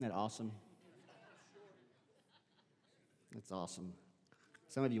Isn't that awesome? That's awesome.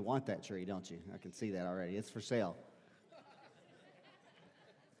 Some of you want that tree, don't you? I can see that already. It's for sale.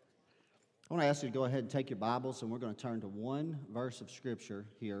 I want to ask you to go ahead and take your Bibles, and we're going to turn to one verse of Scripture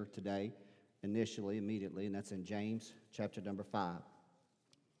here today, immediately, and that's in James chapter number 5.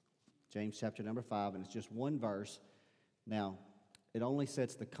 James chapter number 5, and it's just one verse. Now, it only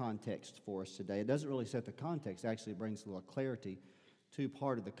sets the context for us today. It doesn't really set the context. Actually, it brings a little clarity to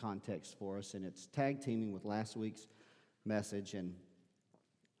part of the context for us, and it's tag teaming with last week's message. And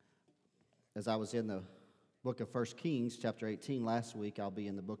as I was in the book of 1 Kings, chapter 18 last week, I'll be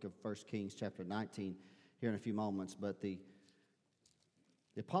in the book of 1 Kings, chapter 19 here in a few moments. But the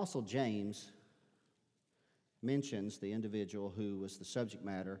Apostle James mentions the individual who was the subject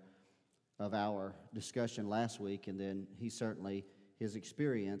matter of our discussion last week, and then his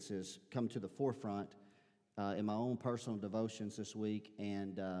experience has come to the forefront in my own personal devotions this week,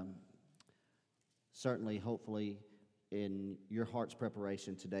 and certainly, hopefully, in your heart's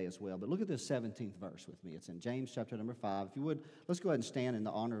preparation today as well. But look at this 17th verse with me. It's in James chapter number 5. If you would, let's go ahead and stand in the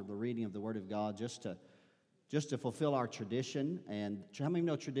honor of the reading of the Word of God just to fulfill our tradition. And how many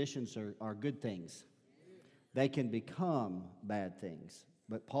know traditions are good things? They can become bad things.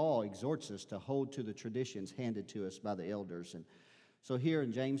 But Paul exhorts us to hold to the traditions handed to us by the elders. And so here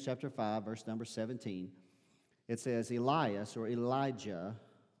in James chapter 5, verse number 17, it says, Elias or Elijah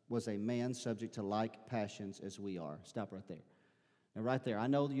was a man subject to like passions as we are. Stop right there. Now, right there, I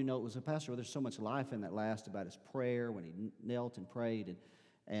know you know it was a pastor. There's so much life in that last about his prayer when he knelt and prayed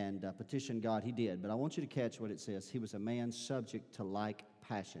and petitioned God. He did. But I want you to catch what it says. He was a man subject to like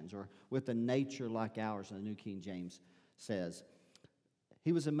passions, or with a nature like ours, the New King James says.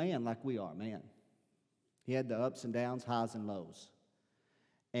 He was a man like we are, man. He had the ups and downs, highs and lows.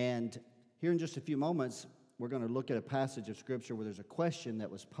 And here in just a few moments, we're going to look at a passage of Scripture where there's a question that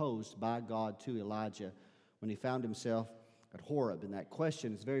was posed by God to Elijah when he found himself at Horeb. And that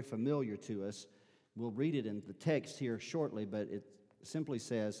question is very familiar to us. We'll read it in the text here shortly, but it simply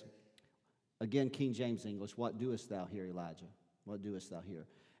says, again, King James English, what doest thou here, Elijah? What doest thou here?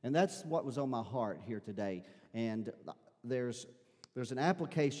 And that's what was on my heart here today. And there's an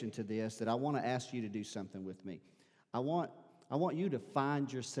application to this that I want to ask you to do something with me. I want you to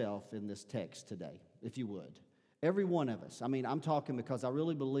find yourself in this text today, if you would. Every one of us. I mean, I'm talking because I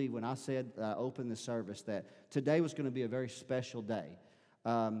really believe when I said open the service that today was going to be a very special day.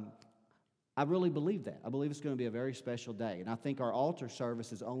 I really believe that. I believe it's going to be a very special day. And I think our altar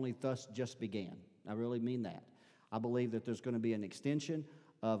service is only thus just began. I really mean that. I believe that there's going to be an extension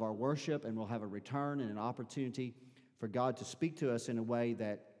of our worship, and we'll have a return and an opportunity for God to speak to us in a way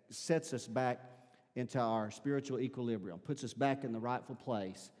that sets us back into our spiritual equilibrium, puts us back in the rightful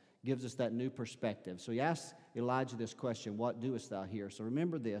place, gives us that new perspective. So he asked Elijah this question, what doest thou here? So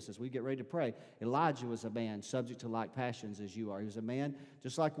remember this, as we get ready to pray, Elijah was a man subject to like passions as you are. He was a man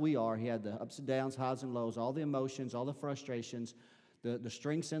just like we are. He had the ups and downs, highs and lows, all the emotions, all the frustrations, the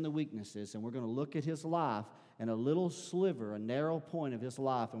strengths and the weaknesses. And we're going to look at his life and a little sliver, a narrow point of his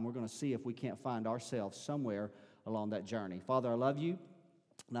life, and we're going to see if we can't find ourselves somewhere along that journey. Father, I love you,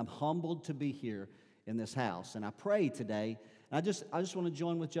 and I'm humbled to be here in this house. And I pray today, and I just want to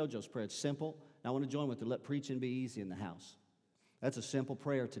join with JoJo's prayer. It's simple, and I want to join with the let preaching be easy in the house. That's a simple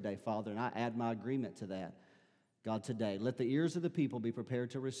prayer today, Father, and I add my agreement to that. God, today, let the ears of the people be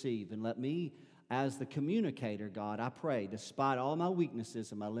prepared to receive, and let me, as the communicator, God, I pray, despite all my weaknesses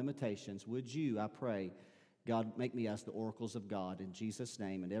and my limitations, would you, I pray, God, make me as the oracles of God in Jesus'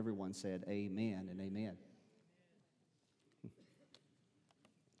 name. And everyone said amen and amen.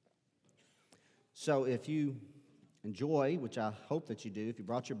 So if you enjoy, which I hope that you do, if you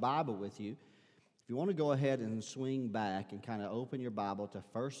brought your Bible with you, if you want to go ahead and swing back and kind of open your Bible to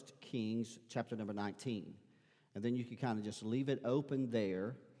 1 Kings chapter number 19. And then you can kind of just leave it open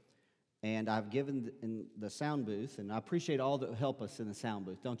there. And I've given in the sound booth, and I appreciate all that help us in the sound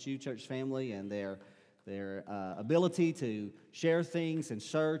booth. Don't you, church family, and their ability to share things and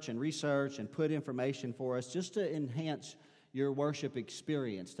search and research and put information for us just to enhance your worship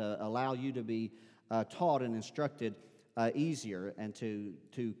experience, to allow you to be taught and instructed easier and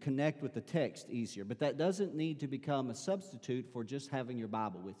to connect with the text easier. But that doesn't need to become a substitute for just having your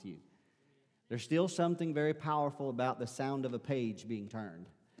Bible with you. There's still something very powerful about the sound of a page being turned.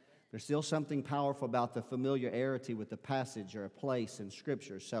 There's still something powerful about the familiarity with the passage or a place in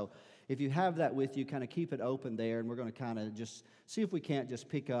Scripture. So if you have that with you, kind of keep it open there, and we're going to kind of just see if we can't just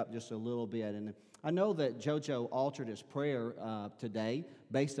pick up just a little bit. And I know that JoJo altered his prayer today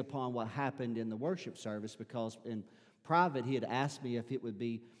based upon what happened in the worship service, because in private he had asked me if it would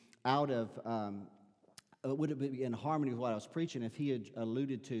be out of would it be in harmony with what I was preaching if he had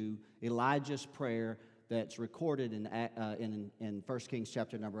alluded to Elijah's prayer that's recorded in 1 Kings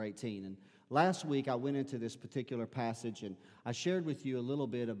chapter number 18. And last week I went into this particular passage and I shared with you a little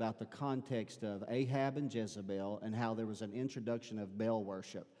bit about the context of Ahab and Jezebel and how there was an introduction of Baal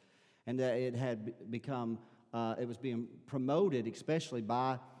worship. And that it had become, it was being promoted especially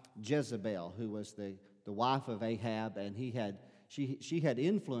by Jezebel, who was the wife of Ahab, and she had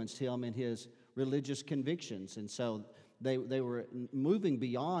influenced him in his religious convictions. And so they were moving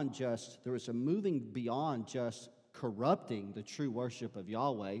beyond just, there was a moving beyond just corrupting the true worship of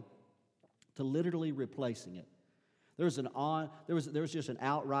Yahweh to literally replacing it. There was just an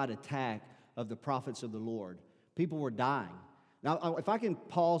outright attack of the prophets of the Lord. People were dying. Now, if I can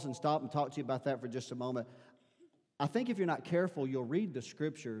pause and stop and talk to you about that for just a moment, I think if you're not careful, you'll read the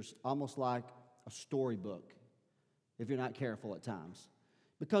scriptures almost like a storybook, if you're not careful at times.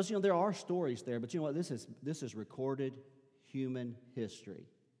 Because, there are stories there, but you know what? This is recorded human history.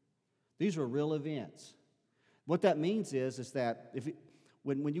 These are real events. What that means is that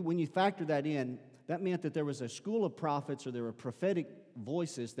when you factor that in, that meant that there was a school of prophets or there were prophetic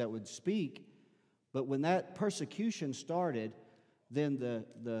voices that would speak, but when that persecution started, then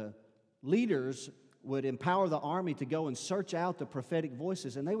the leaders would empower the army to go and search out the prophetic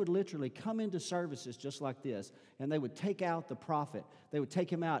voices, and they would literally come into services just like this, and they would take out the prophet. They would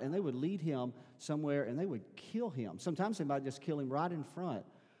take him out, and they would lead him somewhere, and they would kill him. Sometimes they might just kill him right in front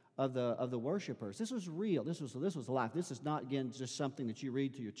of the worshipers. This was real. This was life. This is not, again, just something that you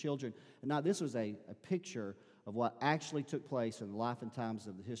read to your children. And now this was a picture of what actually took place in the life and times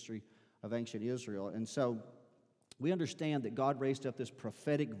of the history of ancient Israel. And so we understand that God raised up this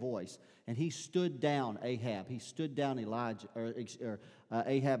prophetic voice, and he stood down Ahab. He stood down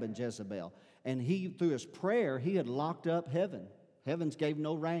Ahab and Jezebel. And he, through his prayer, he had locked up heaven. Heavens gave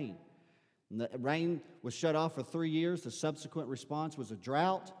no rain. And the rain was shut off for 3 years. The subsequent response was a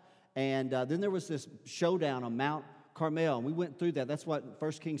drought. And then there was this showdown on Mount Carmel. And we went through that. That's what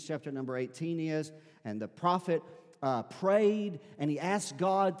 1 Kings chapter number 18 is. And the prophet prayed, and he asked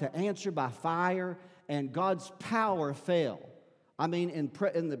God to answer by fire, and God's power fell. I mean, in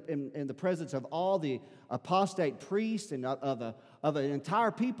the presence of all the apostate priests and of an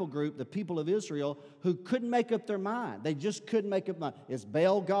entire people group, the people of Israel, who couldn't make up their mind. They just couldn't make up their mind. Is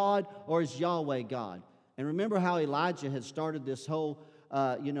Baal God or is Yahweh God? And remember how Elijah had started this whole,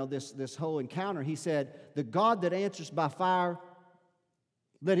 this whole encounter. He said, the God that answers by fire,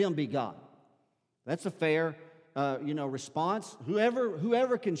 let him be God. That's a fair, response.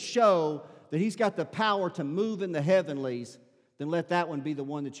 Whoever can show that he's got the power to move in the heavenlies, then let that one be the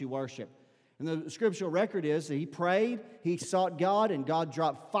one that you worship. And the scriptural record is that he prayed, he sought God, and God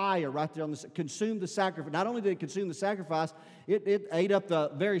dropped fire right there consumed the sacrifice. Not only did it consume the sacrifice, it ate up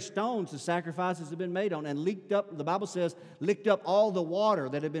the very stones the sacrifices had been made on, and licked up all the water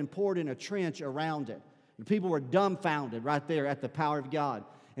that had been poured in a trench around it. And people were dumbfounded right there at the power of God.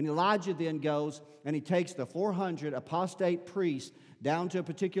 And Elijah then goes and he takes the 400 apostate priests down to a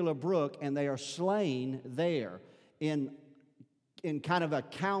particular brook, and they are slain there in kind of a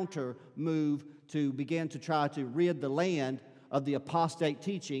counter move to begin to try to rid the land of the apostate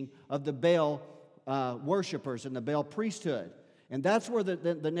teaching of the Baal worshipers and the Baal priesthood. And that's where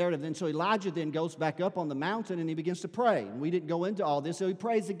the narrative. And so Elijah then goes back up on the mountain and he begins to pray. And we didn't go into all this, so he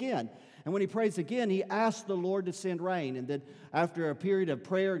prays again. And when he prays again, he asks the Lord to send rain. And then after a period of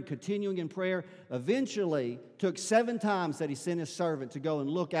prayer and continuing in prayer, eventually took 7 times that he sent his servant to go and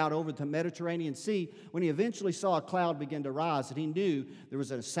look out over the Mediterranean Sea. When he eventually saw a cloud begin to rise, and he knew there was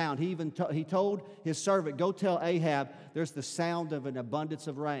a sound. He told his servant, go tell Ahab there's the sound of an abundance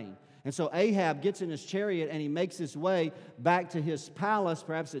of rain. And so Ahab gets in his chariot and he makes his way back to his palace,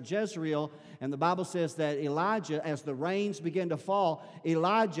 perhaps at Jezreel. And the Bible says that Elijah, as the rains begin to fall,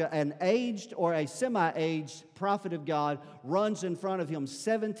 Elijah, an aged or a semi-aged prophet of God, runs in front of him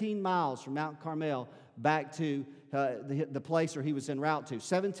 17 miles from Mount Carmel back to the place where he was en route to.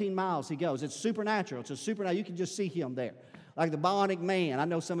 17 miles he goes. It's supernatural. It's a supernatural. You can just see him there. Like the Bionic Man. I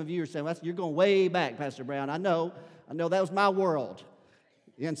know some of you are saying, well, you're going way back, Pastor Brown. I know that was my world.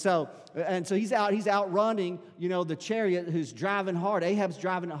 And so he's outrunning, the chariot who's driving hard. Ahab's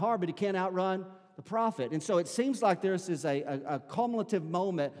driving it hard, but he can't outrun the prophet. And so it seems like there's a cumulative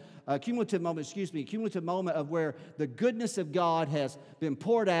moment of where the goodness of God has been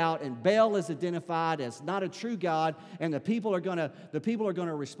poured out, and Baal is identified as not a true God, and the people are going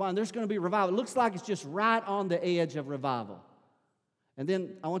to respond. There's going to be revival. It looks like it's just right on the edge of revival. And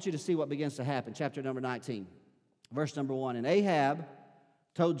then I want you to see what begins to happen. Chapter number 19, verse number 1. And Ahab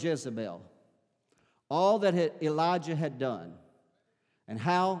told Jezebel all that Elijah had done, and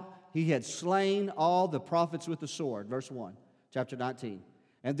how he had slain all the prophets with the sword. Verse 1, chapter 19.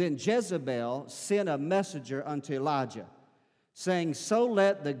 And then Jezebel sent a messenger unto Elijah, saying, So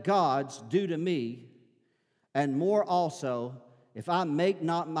let the gods do to me, and more also, if I make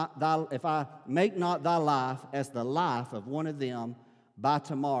not thy life as the life of one of them by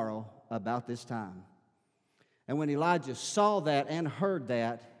tomorrow about this time. And when Elijah saw that and heard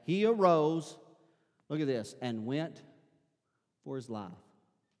that, he arose, look at this, and went for his life.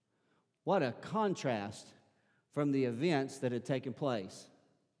 What a contrast from the events that had taken place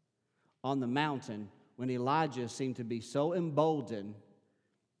on the mountain when Elijah seemed to be so emboldened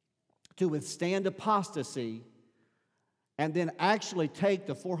to withstand apostasy and then actually take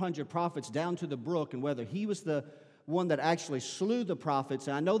the 400 prophets down to the brook, and whether he was the one that actually slew the prophets.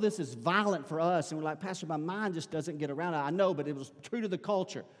 And I know this is violent for us, and we're like, Pastor, my mind just doesn't get around it. I know, but it was true to the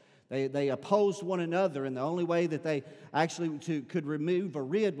culture. They opposed one another, and the only way that they actually could remove or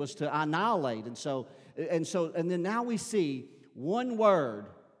rid was to annihilate. And then now we see one word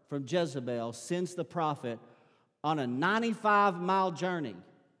from Jezebel sends the prophet on a 95-mile journey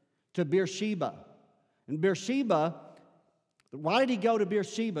to Beersheba. And Beersheba, why did he go to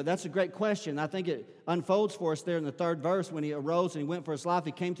Beersheba? That's a great question. I think it unfolds for us there in the 3rd verse. When he arose and he went for his life,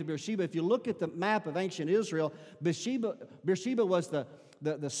 he came to Beersheba. If you look at the map of ancient Israel, Beersheba was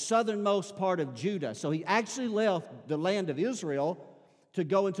the southernmost part of Judah. So he actually left the land of Israel to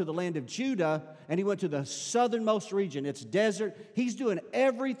go into the land of Judah, and he went to the southernmost region. It's desert. He's doing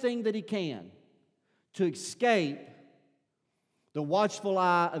everything that he can to escape the watchful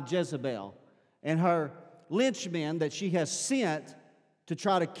eye of Jezebel and her lynchmen that she has sent to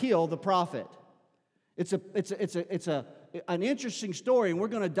try to kill the prophet. It's an interesting story, and we're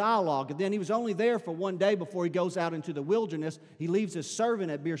going to dialogue. And then he was only there for one day before he goes out into the wilderness. He leaves his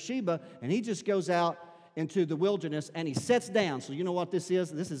servant at Beersheba, and he just goes out into the wilderness, and he sits down. So you know what this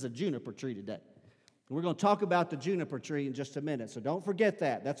is? This is a juniper tree today. And we're going to talk about the juniper tree in just a minute, so don't forget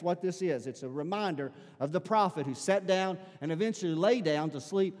that. That's what this is. It's a reminder of the prophet who sat down and eventually lay down to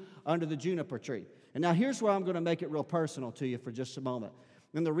sleep under the juniper tree. And now here's where I'm going to make it real personal to you for just a moment.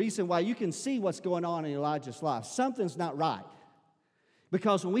 And the reason why you can see what's going on in Elijah's life, something's not right.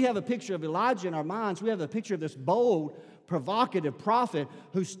 Because when we have a picture of Elijah in our minds, we have a picture of this bold, provocative prophet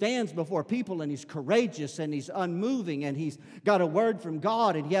who stands before people, and he's courageous and he's unmoving, and he's got a word from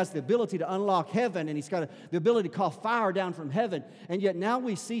God, and he has the ability to unlock heaven, and he's got the ability to call fire down from heaven. And yet now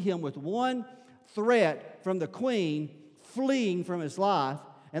we see him with one threat from the queen fleeing from his life.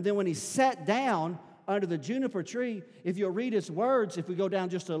 And then when he sat down under the juniper tree, if you'll read his words, if we go down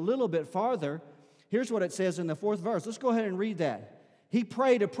just a little bit farther, here's what it says in the 4th verse. Let's go ahead and read that. He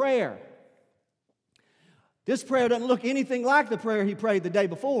prayed a prayer. This prayer doesn't look anything like the prayer he prayed the day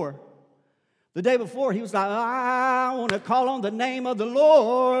before. The day before, he was like, I want to call on the name of the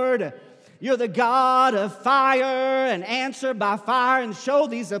Lord. You're the God of fire, and answer by fire, and show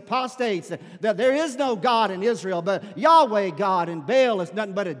these apostates that there is no God in Israel, but Yahweh God, and Baal is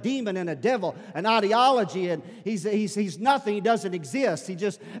nothing but a demon and a devil, an ideology, and he's nothing. He doesn't exist.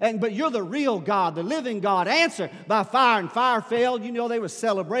 But you're the real God, the living God. Answer by fire, and fire fell. You know, there was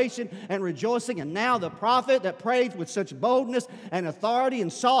celebration and rejoicing, and now the prophet that prayed with such boldness and authority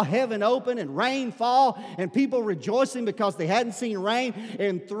and saw heaven open and rain fall, and people rejoicing because they hadn't seen rain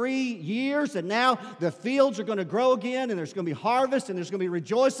in 3 years. And now the fields are going to grow again, and there's going to be harvest, and there's going to be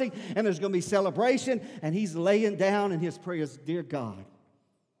rejoicing, and there's going to be celebration. And he's laying down in his prayers, Dear God,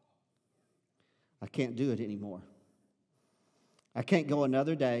 I can't do it anymore. I can't go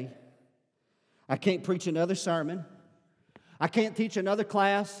another day. I can't preach another sermon. I can't teach another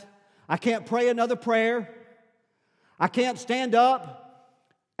class. I can't pray another prayer. I can't stand up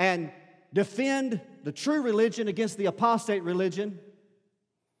and defend the true religion against the apostate religion.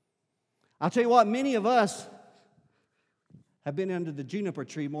 I'll tell you what, many of us have been under the juniper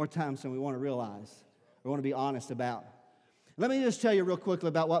tree more times than we want to realize, or want to be honest about. Let me just tell you real quickly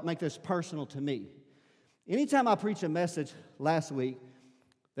about what makes this personal to me. Anytime I preach a message last week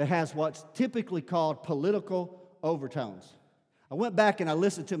that has what's typically called political overtones, I went back and I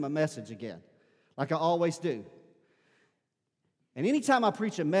listened to my message again, like I always do. And anytime I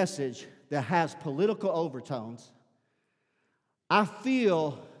preach a message that has political overtones, I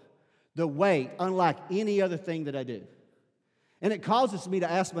feel the weight unlike any other thing that I do. And it causes me to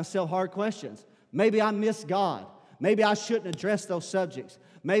ask myself hard questions. Maybe I miss God. Maybe I shouldn't address those subjects.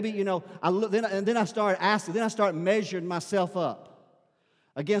 Maybe, then I start measuring myself up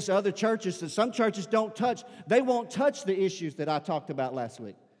against other churches that some churches don't touch. They won't touch the issues that I talked about last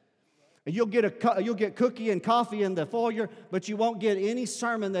week. And you'll get cookie and coffee in the foyer, but you won't get any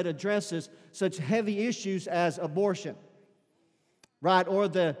sermon that addresses such heavy issues as abortion. Right, or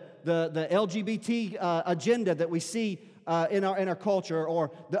the the LGBT agenda that we see in our culture,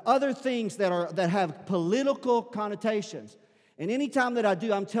 or the other things that have political connotations. And anytime that I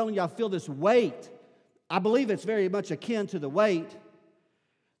do, I'm telling you, I feel this weight. I believe it's very much akin to the weight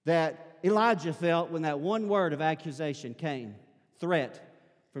that Elijah felt when that one word of accusation came, threat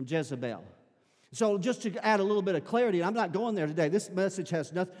from Jezebel. So just to add a little bit of clarity, I'm not going there today. This message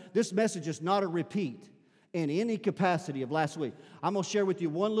is not a repeat in any capacity of last week. I'm going to share with you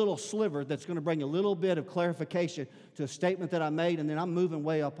one little sliver that's going to bring a little bit of clarification to a statement that I made, and then I'm moving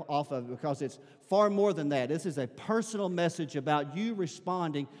way up off of it because it's far more than that. This is a personal message about you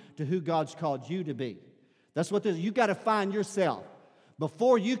responding to who God's called you to be. That's what this is. You've got to find yourself.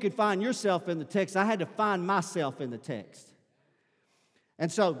 Before you could find yourself in the text, I had to find myself in the text.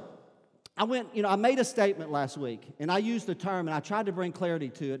 And so I made a statement last week, and I used the term, and I tried to bring clarity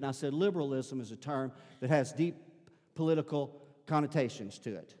to it, and I said liberalism is a term that has deep political connotations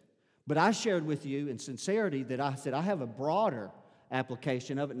to it. But I shared with you in sincerity that I said I have a broader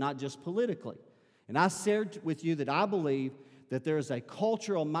application of it, not just politically. And I shared with you that I believe that there is a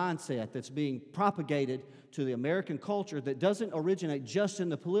cultural mindset that's being propagated to the American culture that doesn't originate just in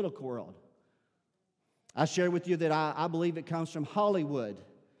the political world. I shared with you that I believe it comes from Hollywood,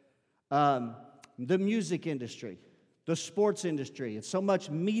 the music industry, the sports industry. It's so much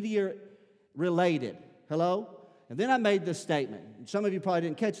media related. Hello? And then I made this statement. Some of you probably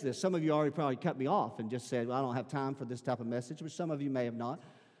didn't catch this. Some of you already probably cut me off and just said, well, I don't have time for this type of message, but some of you may have not.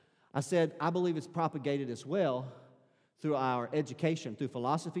 I said, I believe it's propagated as well through our education, through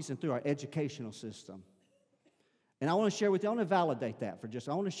philosophies and through our educational system. And I want to share with you, I want to validate that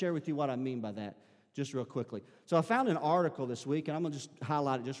I want to share with you what I mean by that just real quickly. So I found an article this week, and I'm going to just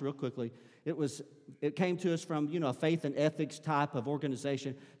highlight it just real quickly. It came to us from, a faith and ethics type of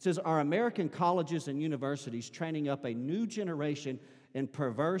organization. It says, are American colleges and universities training up a new generation in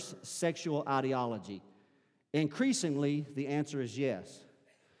perverse sexual ideology? Increasingly, the answer is yes.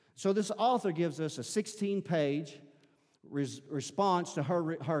 So this author gives us a 16-page response to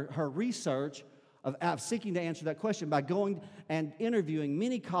her research of seeking to answer that question by going and interviewing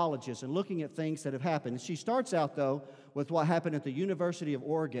many colleges and looking at things that have happened. And she starts out, though, with what happened at the University of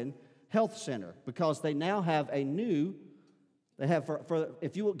Oregon Health Center, because they now have if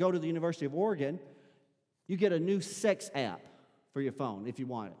you go to the University of Oregon, you get a new sex app for your phone if you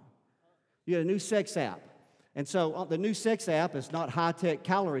want it. You get a new sex app. And so the new sex app is not high-tech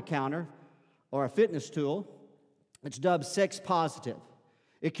calorie counter or a fitness tool. It's dubbed Sex Positive.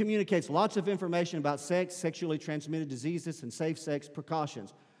 It communicates lots of information about sex, sexually transmitted diseases, and safe sex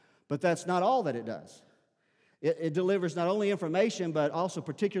precautions. But that's not all that it does. It delivers not only information, but also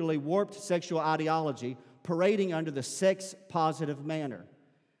particularly warped sexual ideology, parading under the sex-positive manner.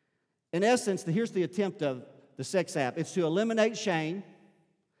 In essence, here's the attempt of the sex app. It's to eliminate shame,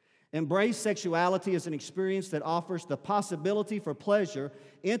 embrace sexuality as an experience that offers the possibility for pleasure,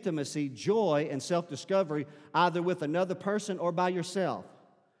 intimacy, joy, and self-discovery, either with another person or by yourself.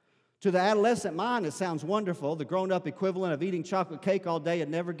 To the adolescent mind, it sounds wonderful, the grown-up equivalent of eating chocolate cake all day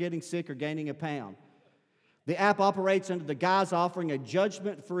and never getting sick or gaining a pound. The app operates under the guise offering a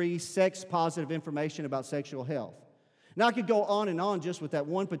judgment-free, sex-positive information about sexual health. Now, I could go on and on just with that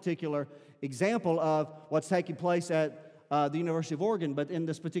one particular example of what's taking place at the University of Oregon, but in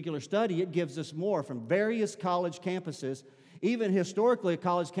this particular study, it gives us more from various college campuses, even historically a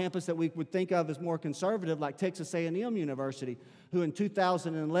college campus that we would think of as more conservative, like Texas A&M University, who in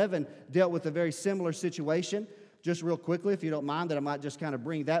 2011 dealt with a very similar situation. Just real quickly, if you don't mind, that I might just kind of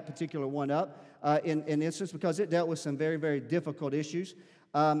bring that particular one up in instance, because it dealt with some very, very difficult issues.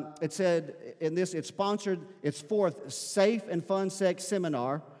 It said in this, it sponsored its fourth Safe and Fun Sex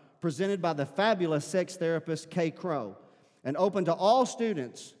Seminar presented by the fabulous sex therapist Kay Crow, and open to all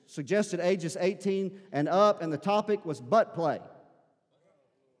students, suggested ages 18 and up, and the topic was butt play.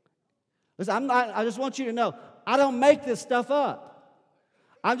 Listen, I just want you to know, I don't make this stuff up.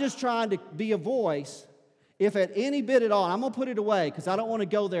 I'm just trying to be a voice, if at any bit at all, and I'm going to put it away because I don't want to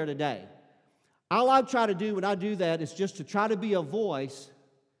go there today. All I try to do when I do that is just to try to be a voice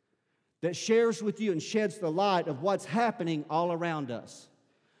that shares with you and sheds the light of what's happening all around us.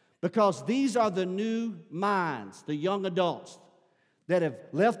 Because these are the new minds, the young adults that have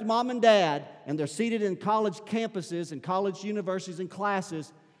left mom and dad, and they're seated in college campuses and college universities and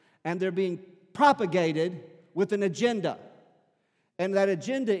classes, and they're being propagated with an agenda. And that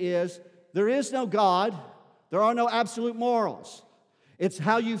agenda is, there is no God, there are no absolute morals. It's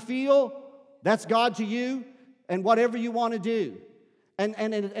how you feel, that's God to you, and whatever you want to do. And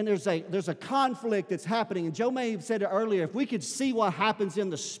there's a conflict that's happening. And Joe May said it earlier, if we could see what happens in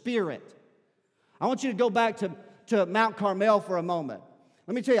the spirit. I want you to go back to Mount Carmel for a moment.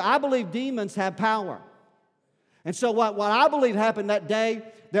 Let me tell you, I believe demons have power. And so what I believe happened that day,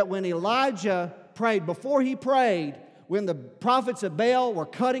 that when Elijah prayed, before he prayed, when the prophets of Baal were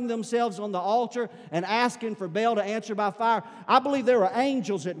cutting themselves on the altar and asking for Baal to answer by fire, I believe there were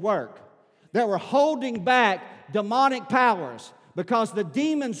angels at work that were holding back demonic powers, because the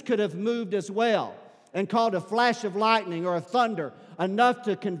demons could have moved as well and called a flash of lightning or a thunder enough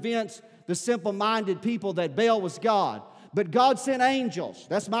to convince the simple-minded people that Baal was God. But God sent angels.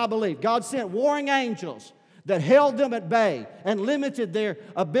 That's my belief. God sent warring angels that held them at bay and limited their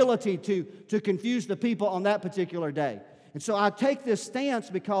ability to confuse the people on that particular day. And so I take this stance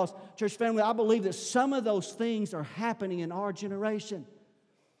because, church family, I believe that some of those things are happening in our generation.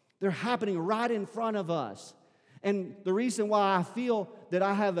 They're happening right in front of us. And the reason why I feel that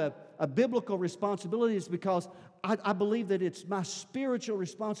I have a biblical responsibility is because I believe that it's my spiritual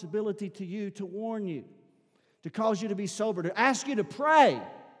responsibility to you to warn you, to cause you to be sober, to ask you to pray,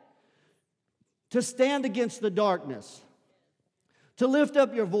 to stand against the darkness, to lift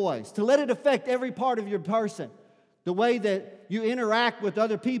up your voice, to let it affect every part of your person, the way that you interact with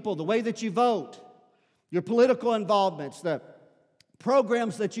other people, the way that you vote, your political involvements, the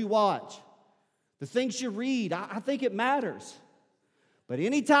programs that you watch, the things you read. I think it matters. But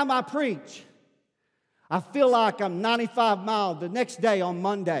anytime I preach, I feel like I'm 95 miles the next day on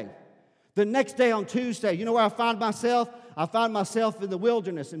Monday, the next day on Tuesday. You know where I find myself? I find myself in the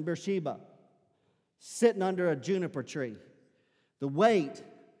wilderness in Beersheba, sitting under a juniper tree. The weight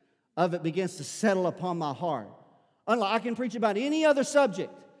of it begins to settle upon my heart. Unlike I can preach about any other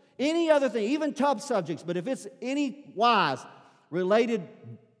subject, any other thing, even tough subjects, but if it's any wise related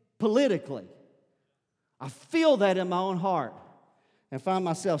politically, I feel that in my own heart and find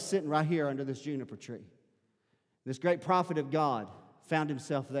myself sitting right here under this juniper tree. This great prophet of God found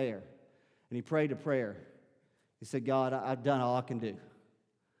himself there, and he prayed a prayer. He said, God, I've done all I can do.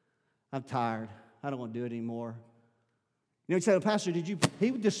 I'm tired. I don't want to do it anymore. You know, he said, well, Pastor,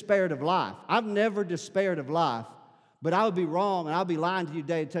 he despaired of life. I've never despaired of life, but I would be wrong, and I'll be lying to you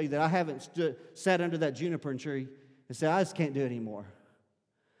today to tell you that I haven't sat under that juniper tree and said, I just can't do it anymore.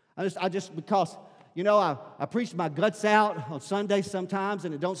 Because, you know, I preach my guts out on Sundays sometimes,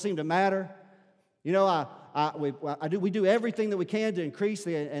 and it don't seem to matter. You know, we do everything that we can to increase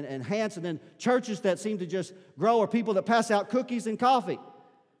and enhance, and then churches that seem to just grow are people that pass out cookies and coffee.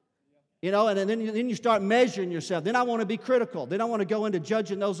 You know, and then you start measuring yourself. Then I want to be critical. Then I want to go into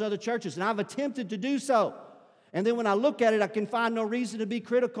judging those other churches, and I've attempted to do so. And then when I look at it, I can find no reason to be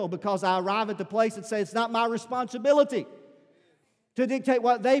critical, because I arrive at the place and say it's not my responsibility to dictate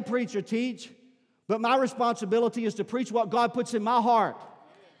what they preach or teach, but my responsibility is to preach what God puts in my heart.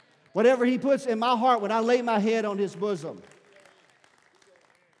 Whatever He puts in my heart when I lay my head on His bosom.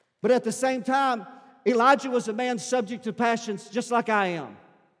 But at the same time, Elijah was a man subject to passions just like I am.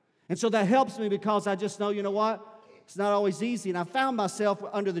 And so that helps me, because I just know, you know what? It's not always easy. And I found myself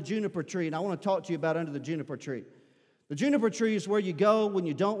under the juniper tree, and I want to talk to you about under the juniper tree. The juniper tree is where you go when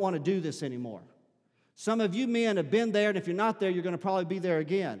you don't want to do this anymore. Some of you men have been there, and if you're not there, you're going to probably be there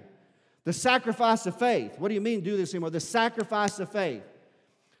again. The sacrifice of faith. What do you mean do this anymore? The sacrifice of faith.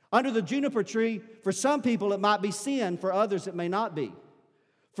 Under the juniper tree, for some people it might be sin, for others it may not be.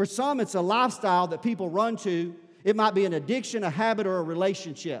 For some it's a lifestyle that people run to. It might be an addiction, a habit, or a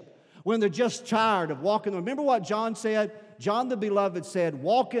relationship. When they're just tired of walking. Remember what John said? John the Beloved said,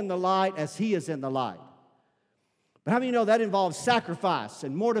 walk in the light as He is in the light. But how many know that involves sacrifice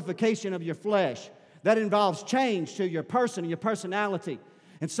and mortification of your flesh? That involves change to your person and your personality.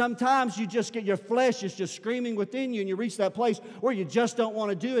 And sometimes you just get, your flesh is just screaming within you, and you reach that place where you just don't want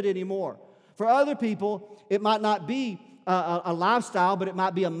to do it anymore. For other people, it might not be a lifestyle, but it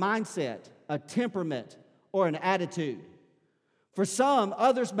might be a mindset, a temperament, or an attitude. For some,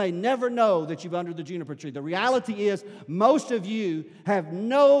 others may never know that you've under the juniper tree. The reality is, most of you have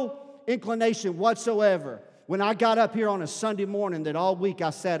no inclination whatsoever when I got up here on a Sunday morning that all week I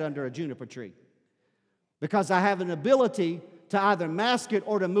sat under a juniper tree. Because I have an ability to either mask it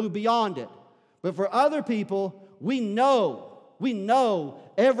or to move beyond it. But for other people, we know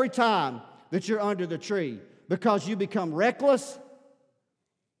every time that you're under the tree, because you become reckless,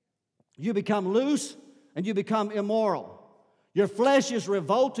 you become loose, and you become immoral. Your flesh is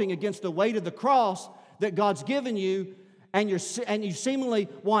revolting against the weight of the cross that God's given you, and you seemingly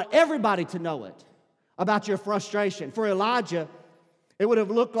want everybody to know it about your frustration. For Elijah, it would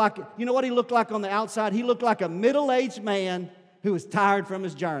have looked like, you know what he looked like on the outside? He looked like a middle-aged man who was tired from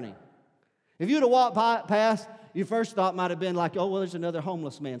his journey. If you'd have walked past, your first thought might have been like, oh, well, there's another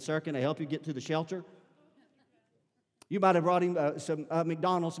homeless man. Sir, can I help you get to the shelter? You might have brought him some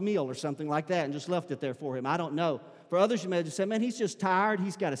McDonald's meal or something like that and just left it there for him. I don't know. For others, you may have just said, man, he's just tired.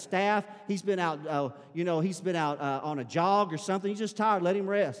 He's got a staff. He's been out, on a jog or something. He's just tired. Let him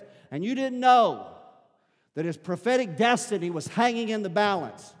rest. And you didn't know that his prophetic destiny was hanging in the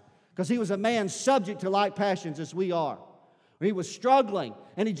balance because he was a man subject to like passions as we are. He was struggling,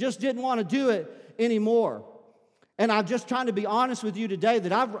 and he just didn't want to do it anymore. And I'm just trying to be honest with you today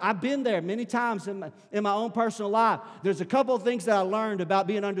that I've been there many times in my own personal life. There's a couple of things that I learned about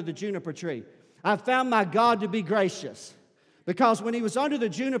being under the juniper tree. I found my God to be gracious because when he was under the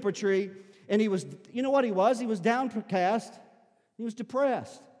juniper tree and he was, you know what he was? He was downcast. He was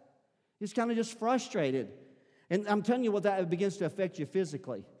depressed. He was kind of just frustrated. And I'm telling you what, that begins to affect you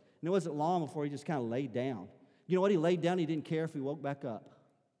physically. And it wasn't long before he just kind of laid down. You know what? He laid down. He didn't care if he woke back up.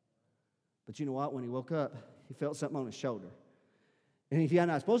 But you know what? When he woke up, he felt something on his shoulder. And he's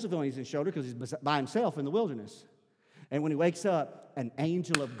not supposed to feel on his shoulder because he's by himself in the wilderness. And when he wakes up, an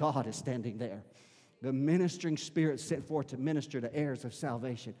angel of God is standing there. The ministering spirit sent forth to minister to heirs of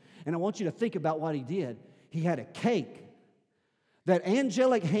salvation. And I want you to think about what he did. He had a cake that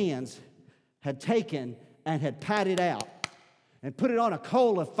angelic hands had taken and had patted out and put it on a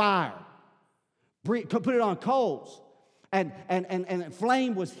coal of fire. Put it on coals. And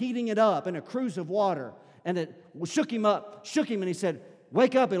flame was heating it up in a cruse of water. And it shook him, and he said,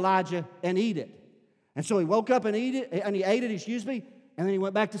 wake up, Elijah, and eat it. And so he woke up and he ate it, and then he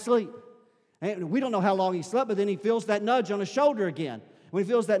went back to sleep. And we don't know how long he slept, but then he feels that nudge on his shoulder again. When he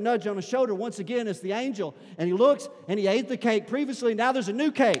feels that nudge on his shoulder, once again, it's the angel. And he looks, and he ate the cake previously. Now there's a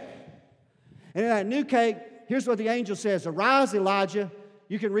new cake. And in that new cake, here's what the angel says, arise, Elijah.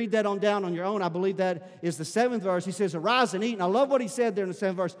 You can read that on down on your own. I believe that is the 7th verse. He says, arise and eat. And I love what he said there in the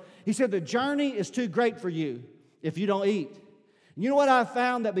 7th verse. He said, the journey is too great for you if you don't eat. You know what I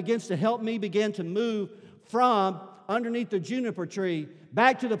found that begins to help me begin to move from underneath the juniper tree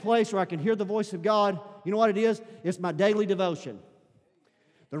back to the place where I can hear the voice of God? You know what it is? It's my daily devotion.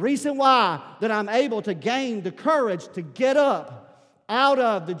 The reason why that I'm able to gain the courage to get up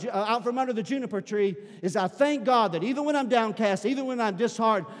out from under the juniper tree is I thank God that even when I'm downcast, even when I'm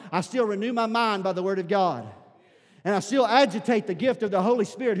disheartened, I still renew my mind by the Word of God. And I still agitate the gift of the Holy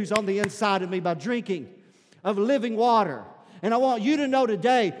Spirit who's on the inside of me by drinking of living water. And I want you to know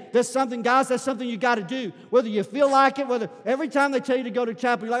today, that's something, guys, that's something you got to do. Whether you feel like it, whether every time they tell you to go to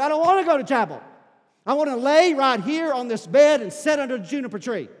chapel, you're like, I don't want to go to chapel. I want to lay right here on this bed and sit under the juniper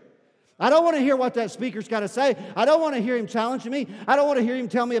tree. I don't want to hear what that speaker's got to say. I don't want to hear him challenging me. I don't want to hear him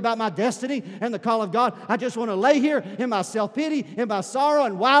tell me about my destiny and the call of God. I just want to lay here in my self-pity, in my sorrow,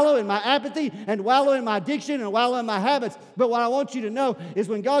 and wallow in my apathy, and wallow in my addiction, and wallow in my habits. But what I want you to know is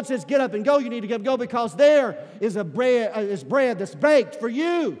when God says get up and go, you need to get up and go because there is bread that's baked for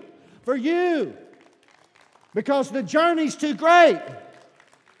you. For you. Because the journey's too great.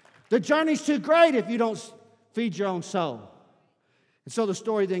 The journey's too great if you don't feed your own soul. And so the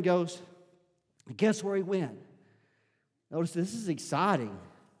story then goes, guess where he went? Notice this is exciting.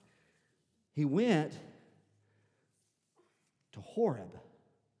 He went to Horeb,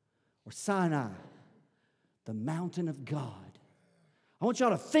 or Sinai, the mountain of God. I want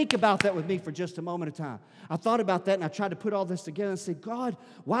y'all to think about that with me for just a moment of time. I thought about that and I tried to put all this together and say, God,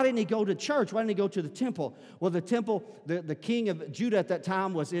 why didn't he go to church? Why didn't he go to the temple? Well, the temple, the king of Judah at that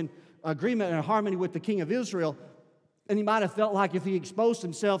time was in agreement and harmony with the king of Israel. And he might have felt like if he exposed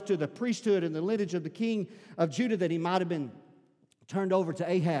himself to the priesthood and the lineage of the king of Judah that he might have been turned over to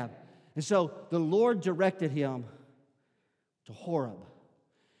Ahab. And so the Lord directed him to Horeb.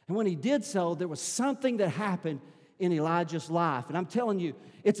 And when he did so, there was something that happened in Elijah's life. And I'm telling you,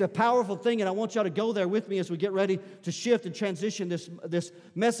 it's a powerful thing, and I want y'all to go there with me as we get ready to shift and transition this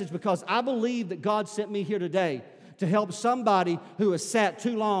message, because I believe that God sent me here today to help somebody who has sat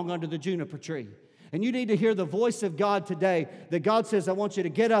too long under the juniper tree. And you need to hear the voice of God today, that God says, I want you to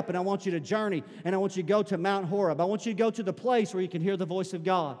get up and I want you to journey and I want you to go to Mount Horeb. I want you to go to the place where you can hear the voice of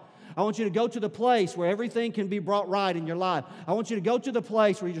God. I want you to go to the place where everything can be brought right in your life. I want you to go to the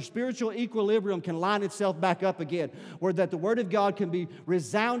place where your spiritual equilibrium can line itself back up again, where that the Word of God can be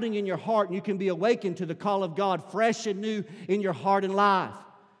resounding in your heart and you can be awakened to the call of God fresh and new in your heart and life.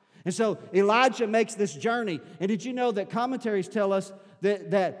 And so Elijah makes this journey. And did you know that commentaries tell us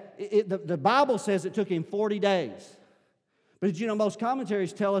that the Bible says it took him 40 days. But did you know most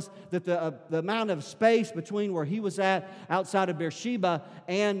commentaries tell us that the amount of space between where he was at outside of Beersheba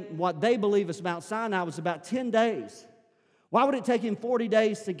and what they believe is Mount Sinai was about 10 days. Why would it take him 40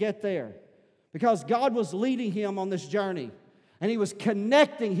 days to get there? Because God was leading him on this journey, and he was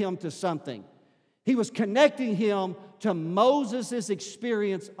connecting him to something. He was connecting him to Moses'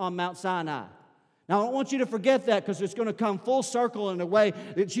 experience on Mount Sinai. Now, I don't want you to forget that because it's going to come full circle in a way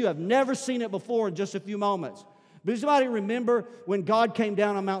that you have never seen it before in just a few moments. But does anybody remember when God came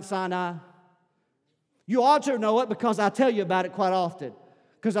down on Mount Sinai? You ought to know it because I tell you about it quite often.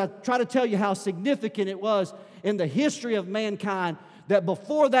 Because I try to tell you how significant it was in the history of mankind that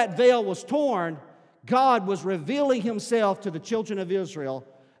before that veil was torn, God was revealing Himself to the children of Israel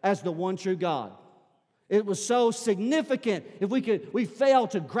as the one true God. It was so significant. If we fail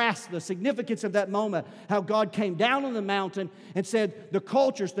to grasp the significance of that moment, how God came down on the mountain and said, the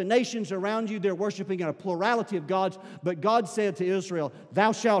cultures, the nations around you, they're worshiping a plurality of gods, but God said to Israel,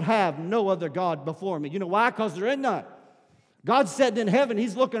 thou shalt have no other God before me. You know why? Because there ain't none. God's sitting in heaven.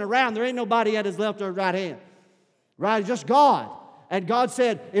 He's looking around. There ain't nobody at His left or right hand. Right? Just God. And God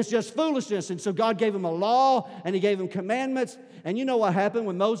said, it's just foolishness. And so God gave Him a law, and He gave Him commandments. And you know what happened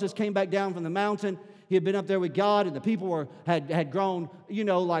when Moses came back down from the mountain? He had been up there with God, and the people had grown,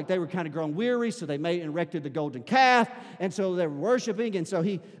 like they were kind of grown weary, so they erected the golden calf, and so they were worshiping, and so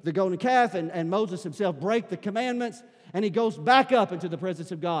the golden calf, and Moses himself break the commandments, and he goes back up into the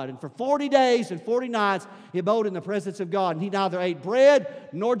presence of God. And for 40 days and 40 nights, he abode in the presence of God, and he neither ate bread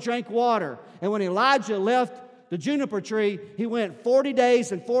nor drank water. And when Elijah left the juniper tree, he went 40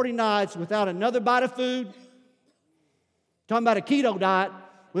 days and 40 nights without another bite of food. Talking about a keto diet.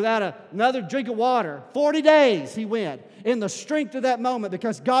 Without another drink of water. 40 days he went in the strength of that moment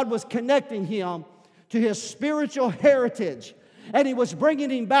because God was connecting him to his spiritual heritage. And He was bringing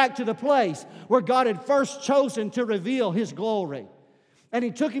him back to the place where God had first chosen to reveal His glory. And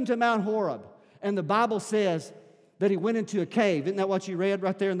He took him to Mount Horeb. And the Bible says that he went into a cave. Isn't that what you read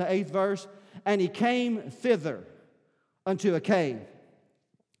right there in the 8th verse? And he came thither unto a cave.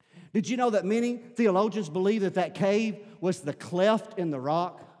 Did you know that many theologians believe that cave was the cleft in the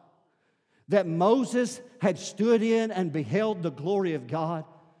rock that Moses had stood in and beheld the glory of God?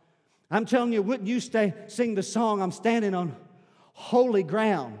 I'm telling you, wouldn't you sing the song, I'm standing on holy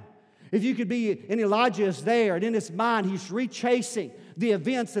ground? If you could be, and Elijah is there, and in his mind he's rechasing the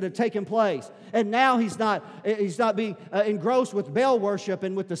events that have taken place. And now he's not being engrossed with Baal worship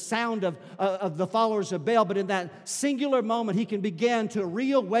and with the sound of the followers of Baal, but in that singular moment he can begin to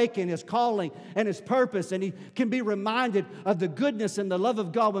reawaken his calling and his purpose, and he can be reminded of the goodness and the love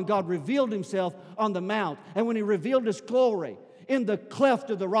of God when God revealed Himself on the mount and when He revealed His glory in the cleft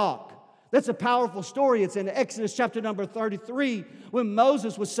of the rock. That's a powerful story. It's in Exodus chapter number 33 when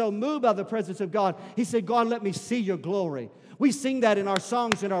Moses was so moved by the presence of God. He said, God, let me see your glory. We sing that in our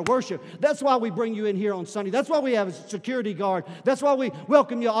songs and our worship. That's why we bring you in here on Sunday. That's why we have a security guard. That's why we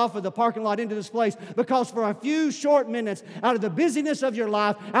welcome you off of the parking lot into this place. Because for a few short minutes, out of the busyness of your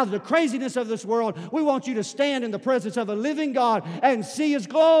life, out of the craziness of this world, we want you to stand in the presence of a living God and see His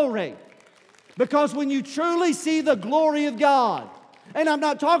glory. Because when you truly see the glory of God, and I'm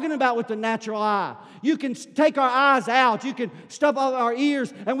not talking about with the natural eye. You can take our eyes out. You can stop our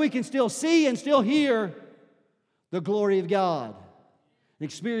ears, and we can still see and still hear the glory of God and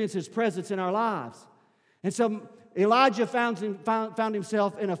experience His presence in our lives. And so Elijah found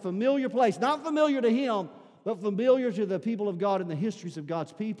himself in a familiar place, not familiar to him, but familiar to the people of God and the histories of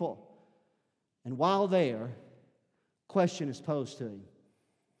God's people. And while there, question is posed to him.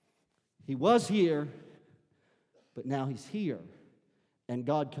 He was here, but now he's here. And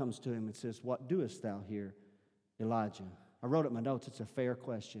God comes to him and says, what doest thou here, Elijah? I wrote it in my notes. It's a fair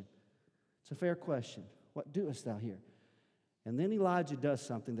question. It's a fair question. What doest thou here? And then Elijah does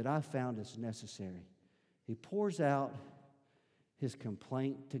something that I found is necessary. He pours out his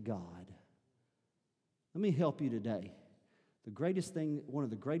complaint to God. Let me help you today. One of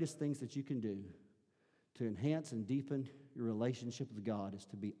the greatest things that you can do to enhance and deepen your relationship with God is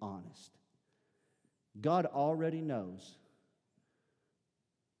to be honest. God already knows.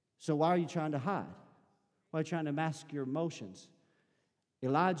 So why are you trying to hide? Why are you trying to mask your emotions?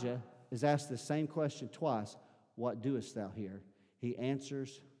 Elijah is asked the same question twice. What doest thou here? He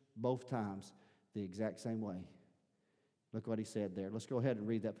answers both times the exact same way. Look what he said there. Let's go ahead and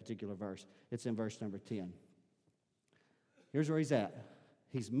read that particular verse. It's in verse number 10. Here's where he's at.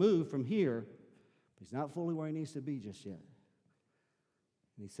 He's moved from here, but he's not fully where he needs to be just yet.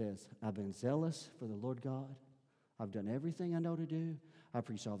 And he says, I've been zealous for the Lord God. I've done everything I know to do. I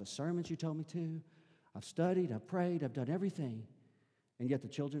preached all the sermons you told me to. I've studied, I've prayed, I've done everything. And yet the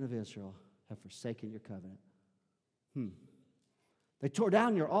children of Israel have forsaken your covenant. They tore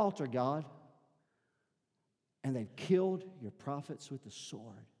down your altar, God. And they've killed your prophets with the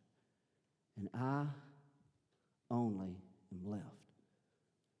sword. And I only am left.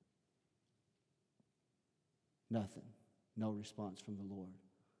 Nothing. No response from the Lord.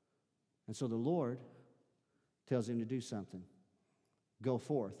 And so the Lord tells him to do something. Go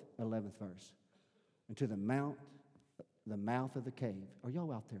forth, 11th verse. into the mouth of the cave. Are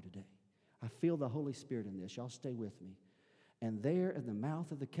y'all out there today? I feel the Holy Spirit in this. Y'all stay with me. And there in the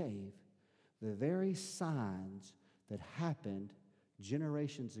mouth of the cave, the very signs that happened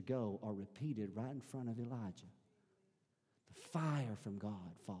generations ago are repeated right in front of Elijah. The fire from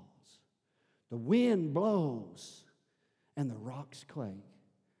God falls. The wind blows and the rocks quake.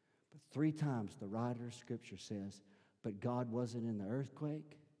 But 3 times the writer of Scripture says, but God wasn't in the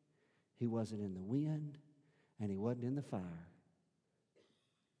earthquake, He wasn't in the wind, and He wasn't in the fire.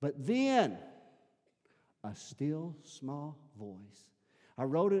 But then, a still small voice. I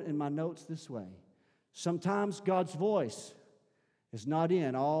wrote it in my notes this way. Sometimes God's voice is not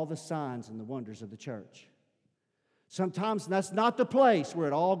in all the signs and the wonders of the church. Sometimes that's not the place where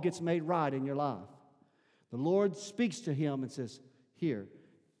it all gets made right in your life. The Lord speaks to him and says, here,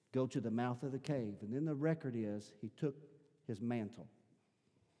 go to the mouth of the cave. And then the record is he took his mantle.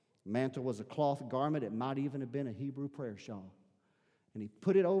 The mantle was a cloth garment. It might even have been a Hebrew prayer shawl. And he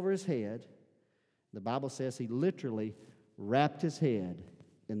put it over his head. The Bible says he literally wrapped his head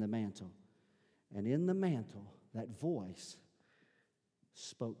in the mantle. And in the mantle, that voice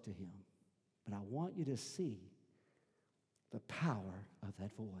spoke to him. But I want you to see the power of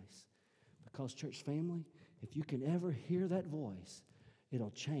that voice. Because, church family, if you can ever hear that voice,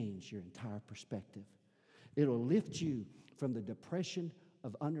 it'll change your entire perspective. It'll lift you from the depression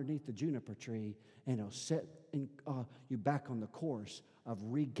of underneath the juniper tree, and it'll set you back on the course of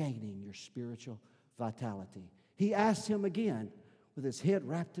regaining your spiritual vitality. He asked him again, with his head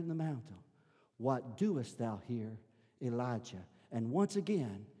wrapped in the mantle, what doest thou here, Elijah? And once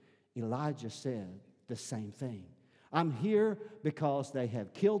again, Elijah said the same thing. I'm here because they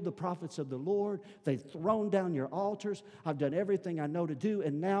have killed the prophets of the Lord. They've thrown down your altars. I've done everything I know to do,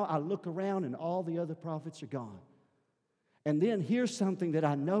 and now I look around and all the other prophets are gone. And then here's something that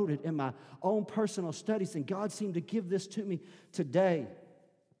I noted in my own personal studies, and God seemed to give this to me today.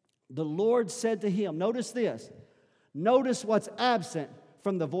 The Lord said to him, notice this, notice what's absent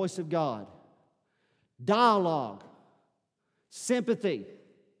from the voice of God. Dialogue, sympathy,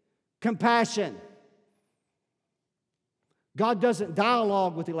 compassion. God doesn't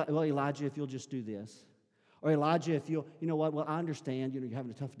dialogue with Elijah. Well, Elijah, if you'll just do this. Or Elijah, if you'll, you know what, well, I understand, you're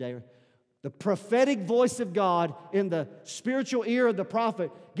having a tough day. The prophetic voice of God in the spiritual ear of the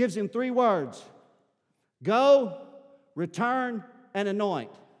prophet gives him 3 words. Go, return, and anoint.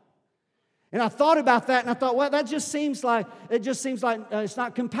 And I thought about that, and I thought, well, that just seems like it's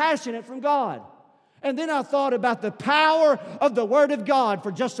not compassionate from God. And then I thought about the power of the Word of God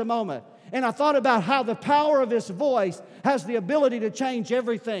for just a moment. And I thought about how the power of His voice has the ability to change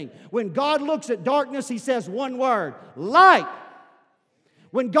everything. When God looks at darkness, He says one word, light.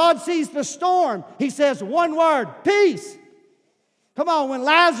 When God sees the storm, He says one word, peace. Come on, when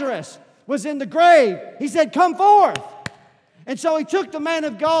Lazarus was in the grave, He said, come forth. And so He took the man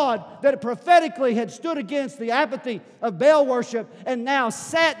of God that prophetically had stood against the apathy of Baal worship and now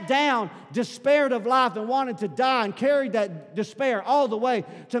sat down, despaired of life and wanted to die, and carried that despair all the way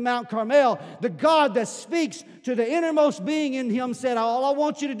to Mount Carmel. The God that speaks to the innermost being in him said, all I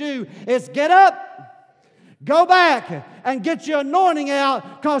want you to do is get up, go back and get your anointing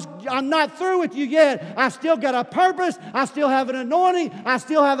out, because I'm not through with you yet. I still got a purpose. I still have an anointing. I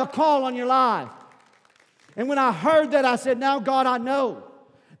still have a call on your life. And when I heard that, I said, now, God, I know.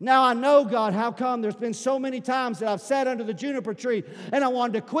 Now I know, God, how come there's been so many times that I've sat under the juniper tree and I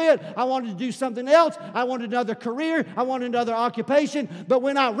wanted to quit. I wanted to do something else. I wanted another career. I wanted another occupation. But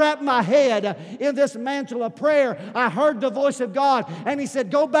when I wrapped my head in this mantle of prayer, I heard the voice of God. And He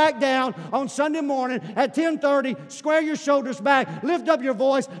said, go back down on Sunday morning at 10:30, square your shoulders back, lift up your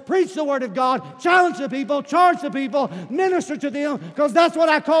voice, preach the Word of God, challenge the people, charge the people, minister to them, because that's what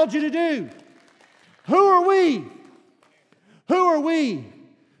I called you to do. Who are we? Who are we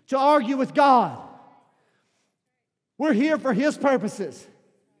to argue with God? We're here for His purposes.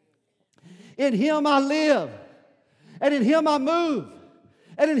 In Him I live, and in Him I move,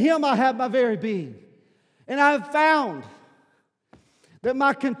 and in Him I have my very being. And I have found that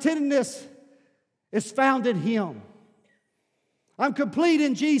my contentedness is found in Him. I'm complete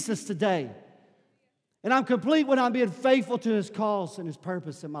in Jesus today. And I'm complete when I'm being faithful to His cause and His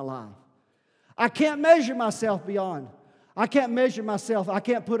purpose in my life. I can't measure myself beyond. I can't measure myself. I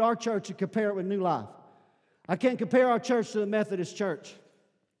can't put our church and compare it with New Life. I can't compare our church to the Methodist Church.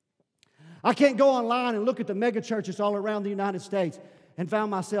 I can't go online and look at the mega churches all around the United States and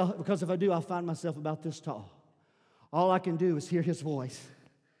find myself, because if I do, I'll find myself about this tall. All I can do is hear His voice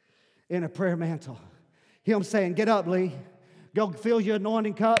in a prayer mantle. Him saying, get up, Lee. Go fill your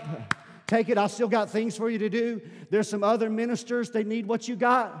anointing cup. Take it. I still got things for you to do. There's some other ministers. They need what you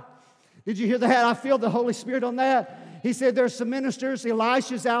got. Did you hear that? I feel the Holy Spirit on that. He said there's some ministers,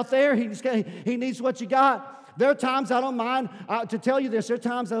 Elisha's out there. He needs what you got. There are times I don't mind to tell you this. There are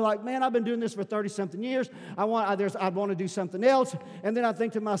times I'm like, man, I've been doing this for 30-something years. I want to do something else. And then I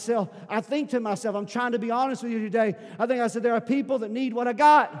think to myself, I'm trying to be honest with you today. I said, there are people that need what I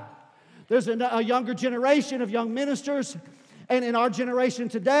got. There's a younger generation of young ministers. And in our generation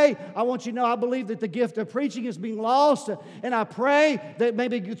today, I want you to know I believe that the gift of preaching is being lost. And I pray that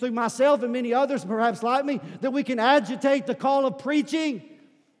maybe through myself and many others, perhaps like me, that we can agitate the call of preaching.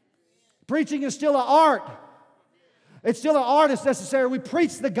 Preaching is still an art. It's still an art. It's necessary. We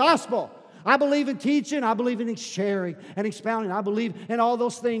preach the gospel. I believe in teaching. I believe in sharing and expounding. I believe in all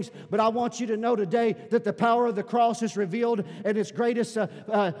those things. But I want you to know today that the power of the cross is revealed at its greatest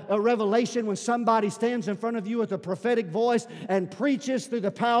revelation when somebody stands in front of you with a prophetic voice and preaches through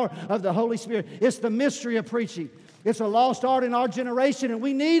the power of the Holy Spirit. It's the mystery of preaching. It's a lost art in our generation, and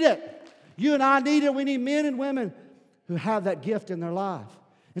we need it. You and I need it. We need men and women who have that gift in their life.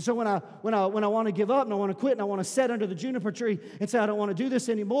 And so when I want to give up and I want to quit and I want to sit under the juniper tree and say I don't want to do this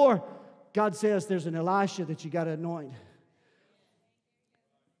anymore, God says there's an Elisha that you got to anoint.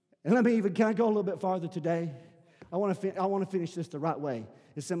 And can I go a little bit farther today? I want to finish this the right way.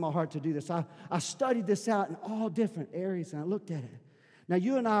 It's in my heart to do this. I studied this out in all different areas and I looked at it. Now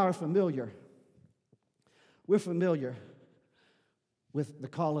you and I are familiar. We're familiar with the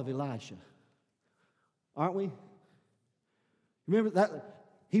call of Elisha, aren't we? Remember that?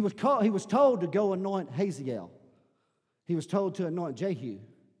 He was told to go anoint Hazael. He was told to anoint Jehu.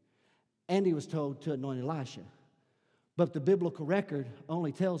 And he was told to anoint Elisha. But the biblical record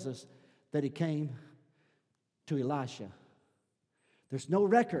only tells us that he came to Elisha. There's no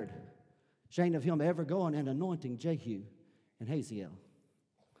record, Shane, of him ever going and anointing Jehu and Hazael.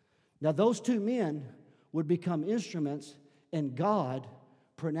 Now those two men would become instruments in God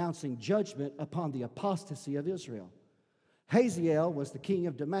pronouncing judgment upon the apostasy of Israel. Hazael was the king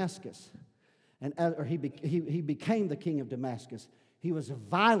of Damascus, or he became the king of Damascus. He was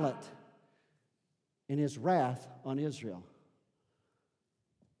violent in his wrath on Israel.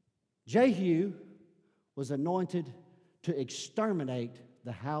 Jehu was anointed to exterminate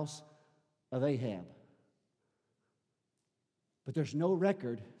the house of Ahab. But there's no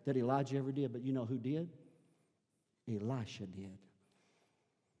record that Elijah ever did. But you know who did? Elisha did.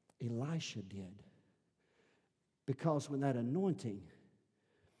 Elisha did. Because when that anointing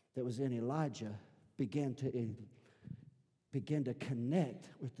that was in Elijah began to connect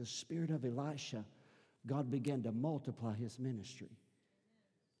with the spirit of Elisha, God began to multiply his ministry.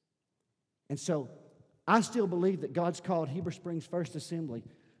 And so I still believe that God's called Heber Springs First Assembly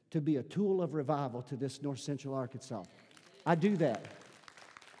to be a tool of revival to this north central Arkansas. I do that.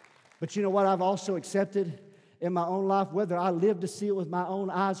 But you know what I've also accepted in my own life? Whether I live to see it with my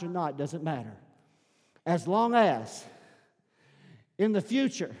own eyes or not doesn't matter. As long as in the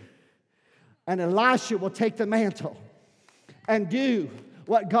future an Elisha will take the mantle and do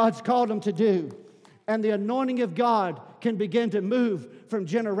what God's called him to do, and the anointing of God can begin to move from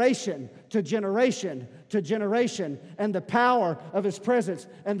generation to generation to generation, and the power of His presence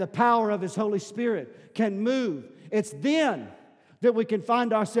and the power of His Holy Spirit can move. It's then that we can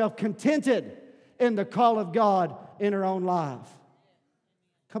find ourselves contented in the call of God in our own life.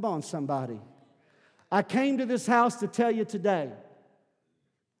 Come on, somebody. I came to this house to tell you today,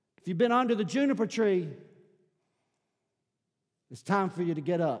 if you've been under the juniper tree, it's time for you to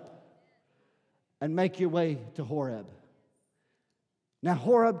get up and make your way to Horeb. Now,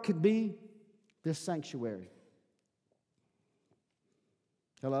 Horeb could be this sanctuary.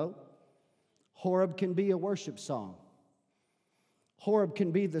 Hello? Horeb can be a worship song. Horeb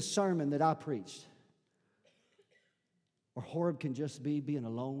can be the sermon that I preached. Or Horeb can just be being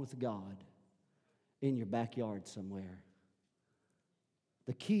alone with God in your backyard somewhere.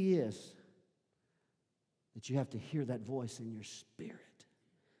 The key is that you have to hear that voice in your spirit.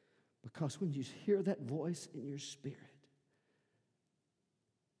 Because when you hear that voice in your spirit,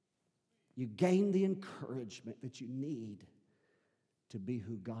 you gain the encouragement that you need to be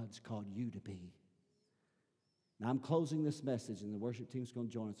who God's called you to be. Now, I'm closing this message, and the worship team's going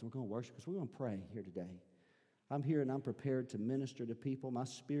to join us. We're going to worship because we're going to pray here today. I'm here, and I'm prepared to minister to people. My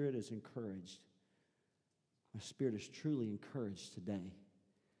spirit is encouraged. My spirit is truly encouraged today.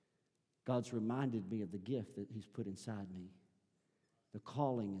 God's reminded me of the gift that He's put inside me, the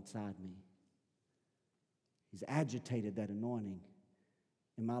calling inside me. He's agitated that anointing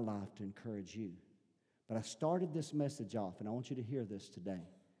in my life to encourage you. But I started this message off, and I want you to hear this today.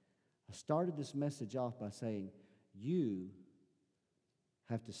 I started this message off by saying, you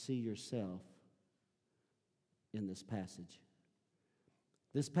have to see yourself in this passage.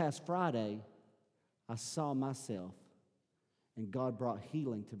 This past Friday, I saw myself, and God brought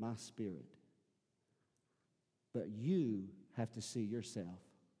healing to my spirit. But you have to see yourself.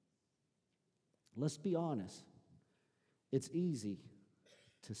 Let's be honest. It's easy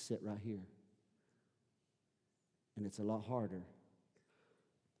to sit right here. And it's a lot harder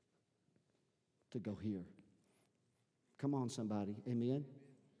to go here. Come on, somebody. Amen?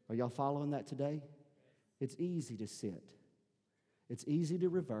 Are y'all following that today? It's easy to sit. It's easy to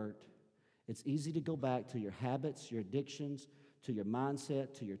revert. It's easy to go back to your habits, your addictions, to your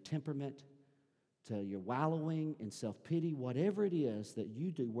mindset, to your temperament, to your wallowing in self-pity, whatever it is that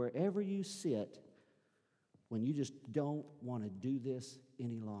you do, wherever you sit, when you just don't want to do this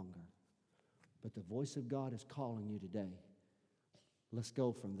any longer. But the voice of God is calling you today. Let's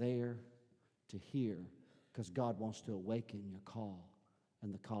go from there to here, because God wants to awaken your call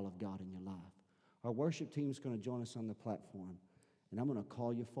and the call of God in your life. Our worship team is going to join us on the platform, and I'm going to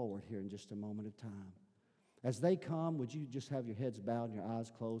call you forward here in just a moment of time. As they come, would you just have your heads bowed and your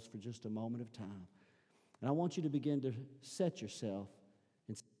eyes closed for just a moment of time? And I want you to begin to set yourself